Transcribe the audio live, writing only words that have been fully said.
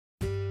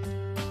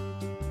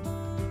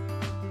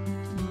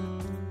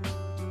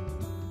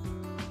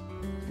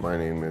My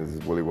name is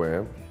Willie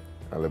Webb.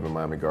 I live in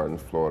Miami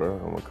Gardens,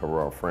 Florida. I'm a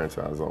Coverall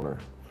franchise owner.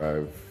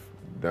 I've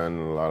done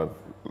a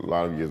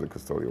lot of years of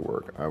custodial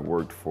work. I've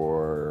worked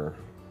for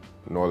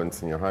Norland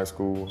Senior High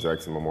School,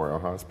 Jackson Memorial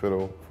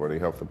Hospital, for the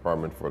health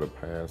department for the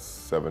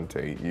past 7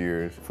 to 8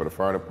 years. For the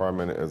fire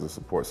department as a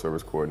support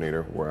service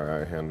coordinator,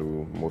 where I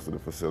handle most of the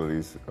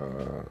facilities,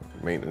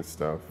 maintenance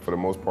stuff. For the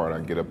most part,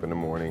 I get up in the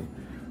morning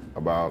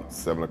about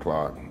 7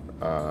 o'clock.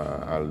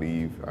 I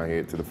leave, I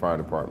head to the fire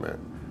department.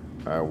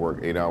 I work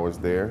 8 hours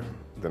there,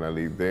 then I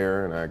leave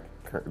there and I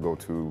go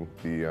to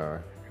the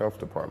health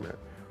department,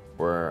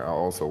 where I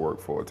also work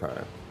full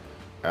time.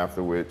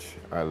 After which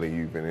I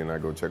leave and then I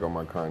go check on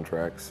my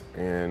contracts,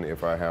 and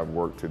if I have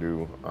work to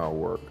do, I'll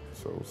work.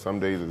 So some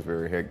days it's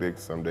very hectic,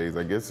 some days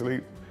I get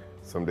sleep,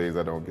 some days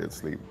I don't get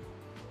sleep.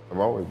 I've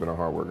always been a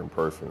hardworking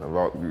person.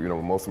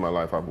 Most of my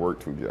life I've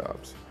worked 2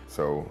 jobs.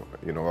 So,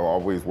 I've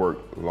always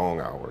worked long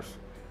hours,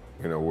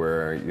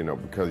 where,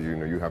 because,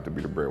 you have to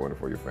be the breadwinner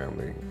for your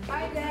family.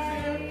 Hi,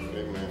 Dad.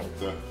 Hey, man,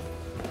 what's up?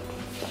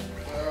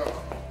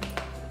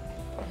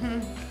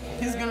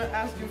 He's gonna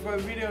ask you for a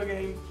video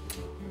game.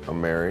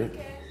 I'm married.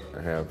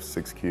 I have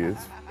 6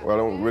 kids. Well, I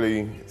don't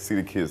really see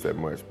the kids that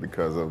much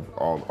because of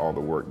all the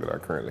work that I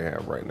currently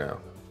have right now.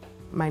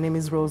 My name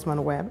is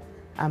Rosemond Webb.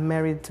 I'm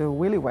married to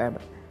Willie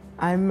Webb.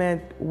 I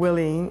met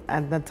Willie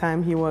at the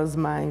time he was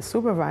my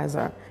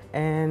supervisor,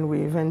 and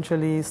we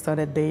eventually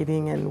started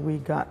dating and we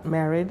got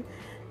married.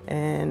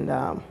 And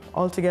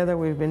altogether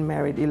we've been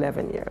married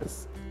 11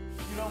 years.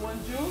 You don't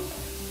want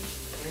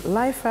juice?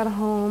 Life at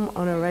home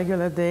on a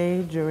regular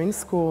day during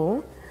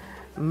school.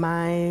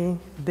 My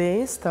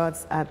day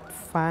starts at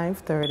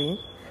 5:30.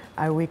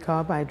 I wake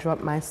up, I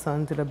drop my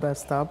son to the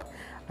bus stop.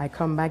 I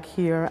come back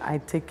here, I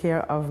take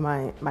care of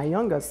my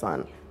younger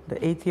son, the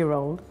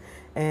 8-year-old,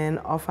 and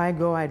off I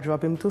go. I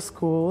drop him to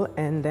school,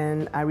 and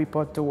then I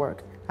report to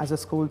work as a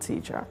school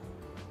teacher.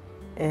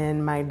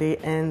 And my day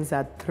ends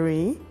at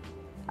 3.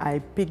 I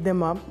pick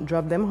them up,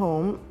 drop them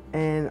home,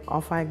 and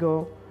off I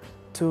go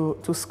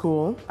to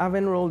school. I've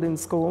enrolled in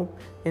school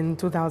in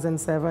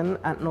 2007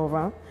 at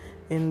Nova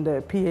in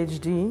the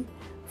PhD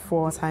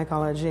for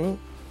psychology.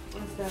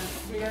 What's that?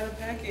 We got a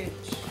package.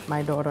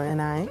 My daughter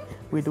and I,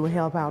 we do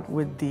help out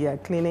with the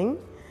cleaning.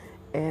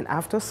 And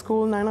after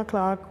school, 9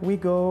 o'clock, we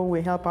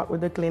help out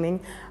with the cleaning.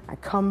 I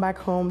come back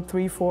home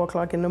 3, 4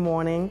 o'clock in the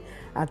morning.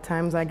 At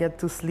times I get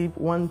to sleep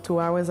 1, 2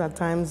 hours, at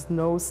times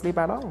no sleep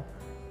at all.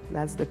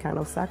 That's the kind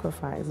of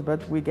sacrifice,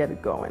 but we get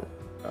it going.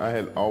 I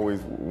had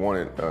always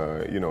wanted,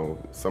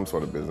 some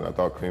sort of business. I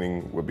thought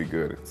cleaning would be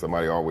good.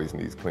 Somebody always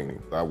needs cleaning.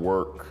 I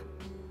work,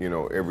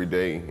 every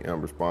day, and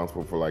I'm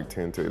responsible for like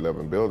 10 to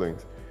 11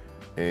 buildings,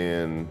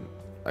 and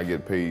I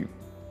get paid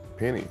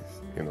pennies,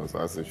 So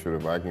I said, shoot,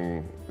 if I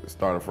can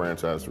start a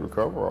franchise through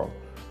Coverall,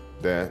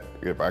 that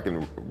if I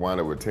can wind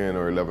up with 10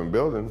 or 11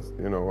 buildings,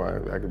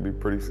 I could be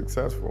pretty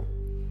successful.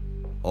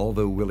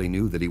 Although Willie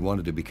knew that he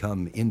wanted to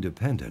become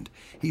independent,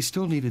 he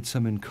still needed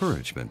some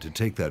encouragement to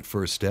take that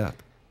first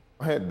step.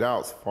 I had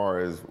doubts as far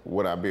as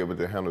would I be able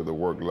to handle the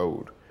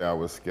workload. I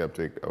was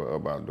skeptic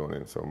about doing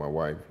it, so my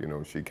wife,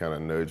 she kind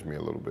of nudged me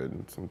a little bit,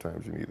 and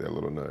sometimes you need that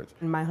little nudge.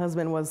 My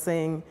husband was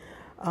saying,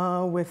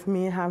 with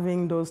me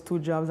having those 2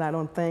 jobs, I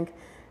don't think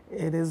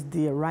it is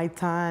the right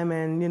time,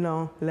 and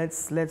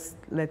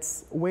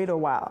let's wait a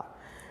while.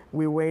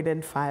 We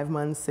waited 5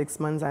 months, 6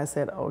 months. I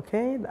said,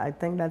 okay, I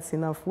think that's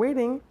enough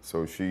waiting.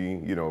 So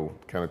she,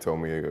 kind of told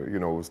me, it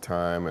was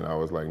time, and I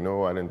was like,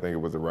 no, I didn't think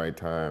it was the right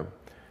time.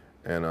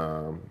 And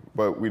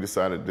but we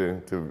decided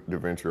to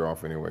venture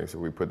off anyway, so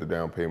we put the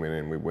down payment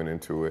in, we went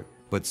into it.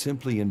 But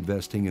simply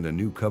investing in a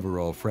new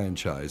Coverall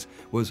franchise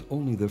was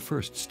only the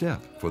first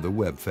step for the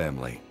Webb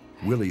family.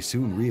 Willie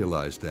soon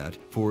realized that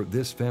for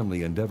this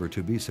family endeavor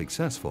to be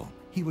successful,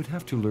 he would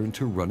have to learn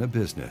to run a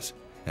business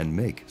and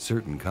make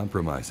certain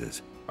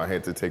compromises. I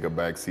had to take a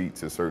back seat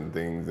to certain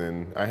things,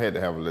 and I had to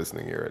have a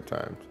listening ear at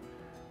times,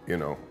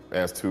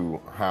 as to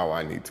how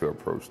I need to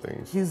approach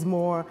things. He's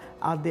more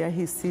out there.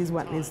 He sees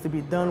what needs to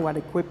be done, what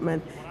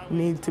equipment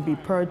needs to be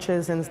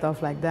purchased and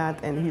stuff like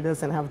that, and he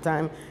doesn't have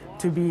time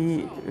to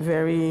be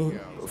very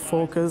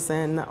focused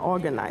and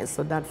organized,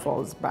 so that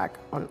falls back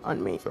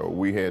on me. So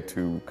we had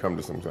to come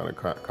to some kind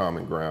of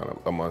common ground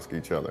amongst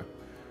each other,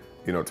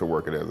 to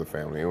work it as a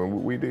family,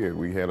 and we did.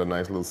 We had a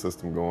nice little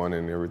system going,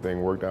 and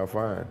everything worked out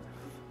fine.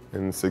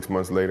 And 6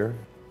 months later,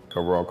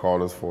 Coverall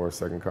called us for a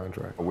second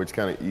contract, which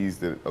kind of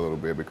eased it a little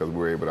bit because we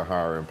were able to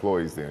hire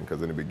employees then,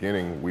 because in the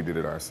beginning, we did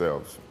it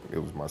ourselves. It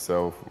was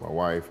myself, my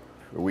wife.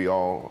 We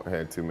all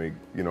had to make,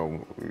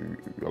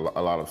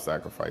 a lot of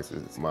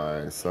sacrifices.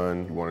 My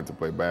son, he wanted to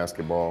play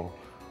basketball,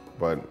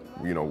 but,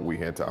 we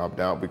had to opt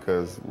out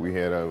because we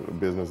had a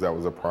business that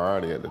was a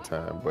priority at the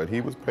time. But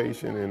he was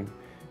patient, and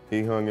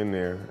he hung in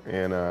there,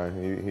 and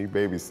he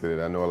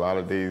babysitted. I know a lot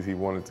of days he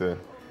wanted to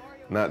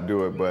not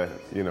do it, but,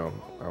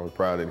 I was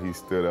proud that he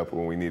stood up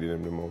when we needed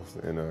him the most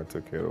and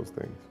took care of those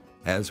things.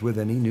 As with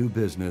any new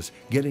business,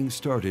 getting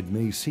started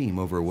may seem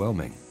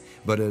overwhelming.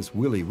 But as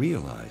Willie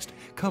realized,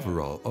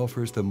 Coverall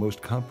offers the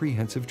most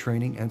comprehensive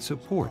training and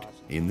support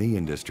in the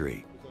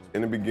industry.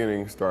 In the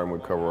beginning, starting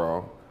with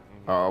Coverall,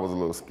 I was a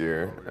little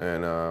scared,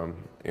 and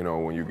you know,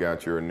 when you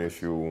got your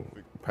initial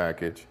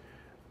package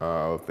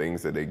of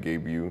things that they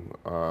gave you,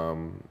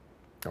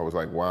 I was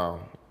like, wow,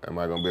 am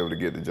I gonna be able to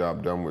get the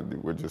job done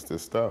with just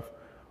this stuff?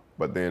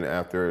 But then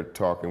after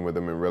talking with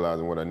them and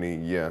realizing what I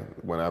need, yeah,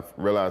 when I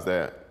realized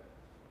that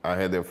I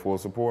had their full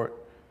support,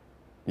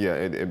 yeah,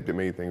 it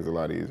made things a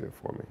lot easier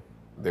for me.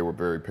 They were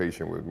very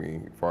patient with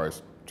me as far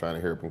as trying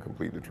to help them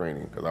complete the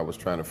training, because I was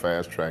trying to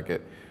fast track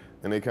it.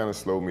 And they kind of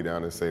slowed me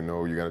down and say,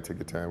 no, you got to take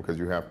your time, because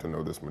you have to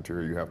know this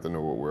material. You have to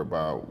know what we're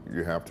about.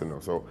 You have to know.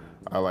 So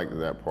I liked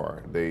that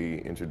part. They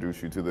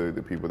introduce you to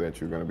the people that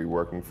you're going to be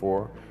working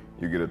for.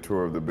 You get a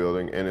tour of the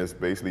building, and it's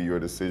basically your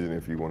decision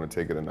if you want to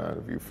take it or not.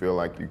 If you feel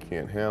like you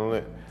can't handle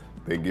it,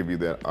 they give you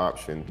that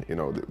option. You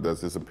know,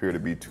 does this appear to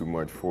be too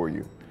much for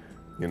you?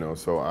 You know,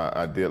 so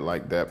I did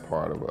like that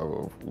part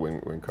of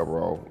when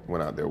Coverall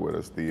went out there with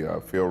us.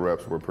 The field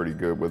reps were pretty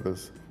good with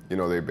us. You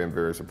know, they've been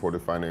very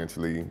supportive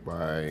financially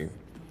by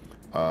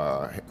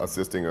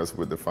assisting us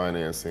with the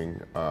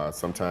financing.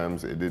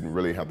 Sometimes it didn't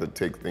really have to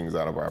take things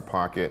out of our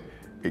pocket.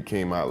 It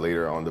came out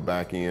later on the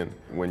back end.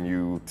 When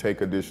you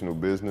take additional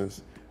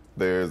business,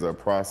 there's a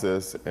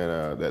process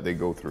that they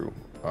go through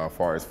as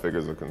far as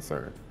figures are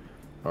concerned.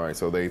 All right,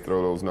 so they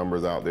throw those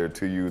numbers out there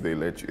to you. They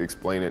let you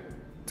explain it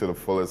to the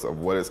fullest of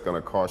what it's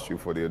gonna cost you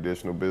for the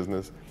additional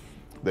business.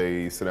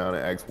 They sit down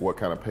and ask, what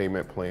kind of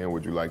payment plan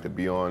would you like to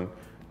be on?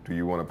 Do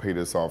you wanna pay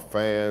this off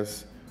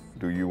fast?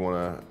 Do you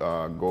wanna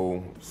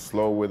go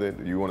slow with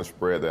it? Do you wanna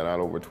spread that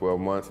out over 12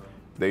 months?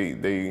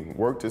 They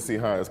work to see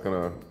how it's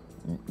gonna,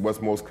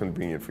 what's most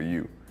convenient for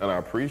you. And I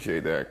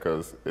appreciate that,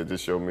 because it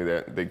just showed me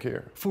that they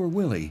care. For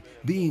Willie,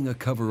 being a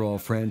Coverall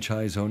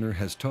franchise owner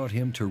has taught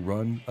him to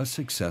run a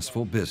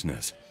successful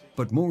business.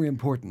 But more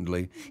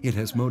importantly, it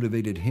has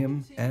motivated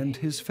him and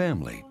his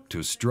family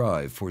to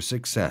strive for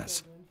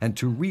success and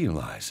to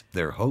realize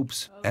their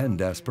hopes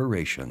and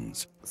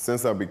aspirations.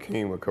 Since I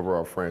became a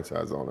Coverall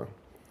franchise owner,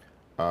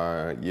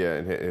 yeah,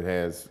 it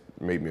has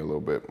made me a little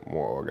bit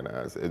more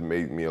organized. It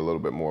made me a little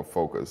bit more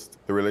focused.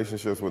 The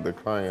relationships with the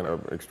client are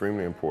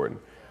extremely important.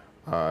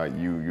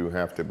 You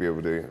have to be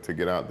able to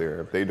get out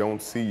there. If they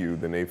don't see you,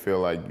 then they feel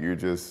like you're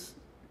just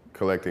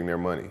collecting their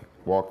money.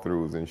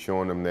 Walkthroughs and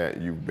showing them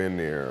that you've been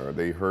there, or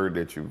they heard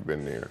that you've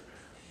been there.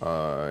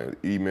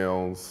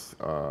 Emails,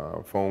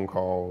 phone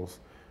calls,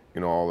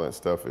 you know, all that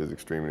stuff is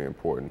extremely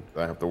important.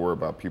 I have to worry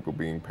about people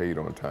being paid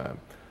on time.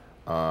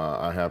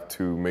 I have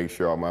to make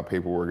sure all my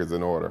paperwork is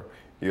in order.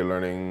 You're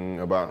learning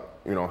about,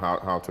 you know,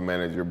 how to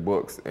manage your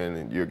books,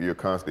 and you're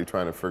constantly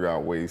trying to figure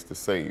out ways to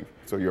save.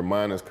 So your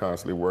mind is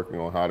constantly working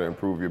on how to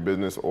improve your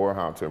business or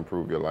how to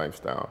improve your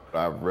lifestyle.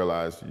 I've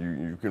realized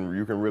you can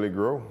really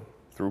grow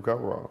through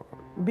Coverall.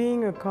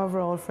 Being a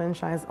Coverall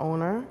franchise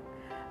owner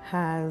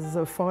has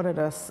afforded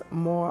us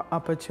more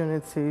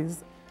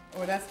opportunities.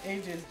 Oh, that's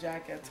AJ's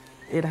jacket.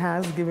 It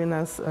has given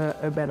us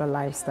a better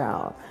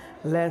lifestyle,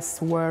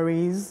 less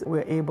worries.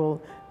 We're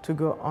able to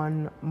go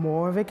on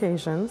more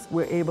vacations.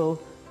 We're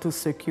able to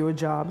secure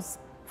jobs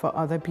for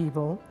other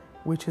people,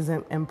 which is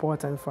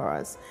important for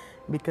us.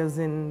 Because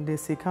in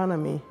this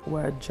economy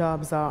where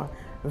jobs are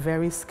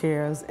very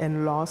scarce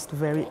and lost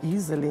very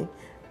easily,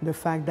 the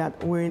fact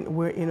that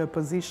we're in a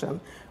position,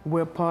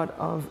 we're part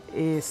of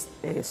a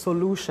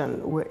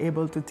solution. We're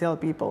able to tell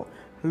people,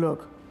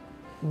 look,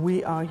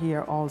 we are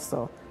here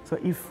also. So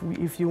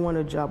if you want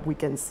a job, we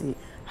can see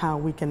how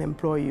we can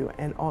employ you.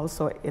 And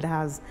also it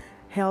has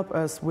helped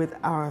us with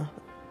our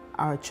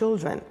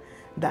children,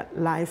 that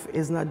life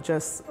is not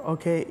just,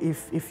 okay,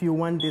 if you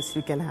want this,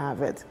 you can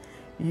have it.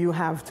 You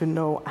have to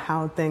know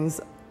how things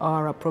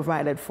are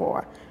provided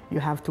for. You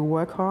have to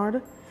work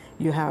hard.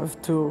 You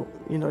have to,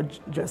 you know,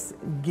 just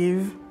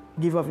give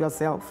of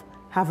yourself,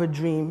 have a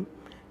dream,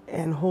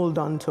 and hold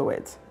on to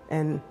it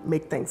and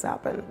make things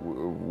happen.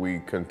 We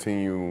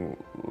continue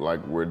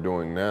like we're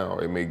doing now.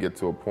 It may get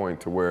to a point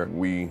to where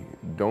we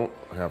don't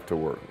have to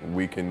work.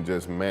 We can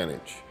just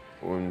manage.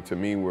 And to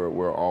me,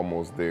 we're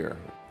almost there.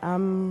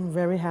 I'm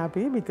very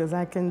happy because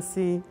I can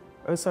see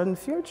a certain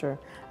future.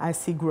 I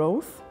see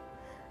growth.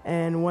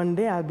 And one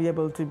day I'll be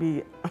able to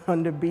be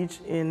on the beach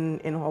in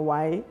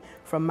Hawaii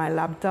from my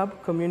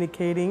laptop,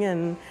 communicating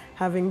and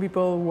having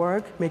people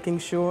work, making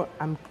sure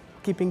I'm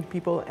keeping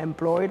people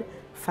employed.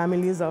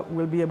 Families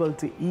will be able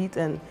to eat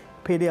and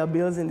pay their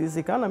bills in this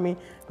economy,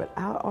 but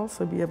I'll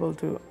also be able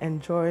to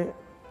enjoy,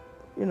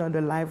 you know,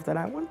 the life that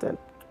I wanted.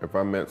 If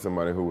I met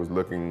somebody who was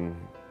looking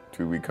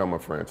to become a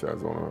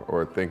franchise owner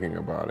or thinking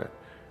about it,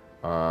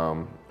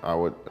 I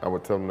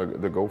would tell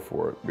them to go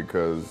for it,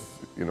 because,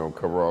 you know,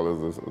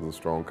 Coverall is a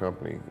strong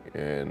company,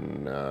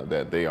 and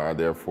that they are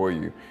there for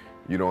you.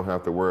 You don't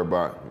have to worry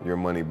about your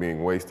money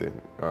being wasted.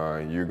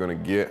 You're going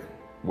to get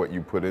what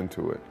you put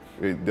into it.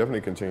 It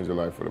definitely can change your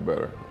life for the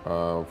better.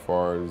 As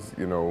far as,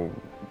 you know,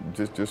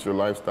 just your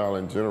lifestyle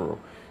in general.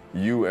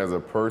 You as a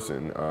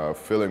person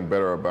feeling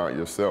better about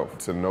yourself,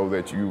 to know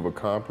that you've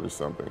accomplished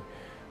something.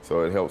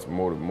 So it helps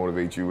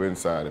motivate you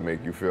inside and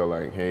make you feel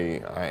like,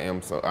 hey,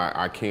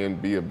 I can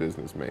be a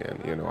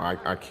businessman. You know,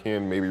 I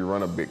can maybe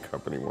run a big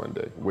company one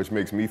day, which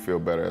makes me feel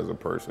better as a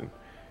person.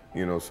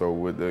 You know, so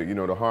with the, you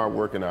know, the hard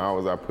work and the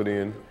hours I put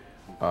in,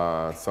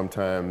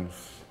 sometimes,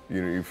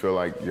 you know, you feel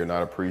like you're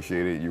not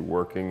appreciated, you're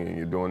working and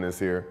you're doing this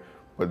here,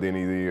 but then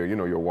either, you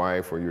know, your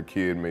wife or your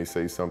kid may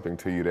say something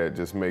to you that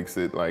just makes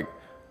it like,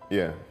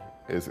 yeah,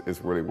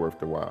 it's really worth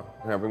the while.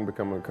 Having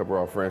become a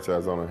Coverall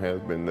franchise owner has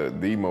been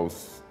the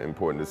most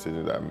important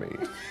decision that I've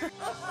made.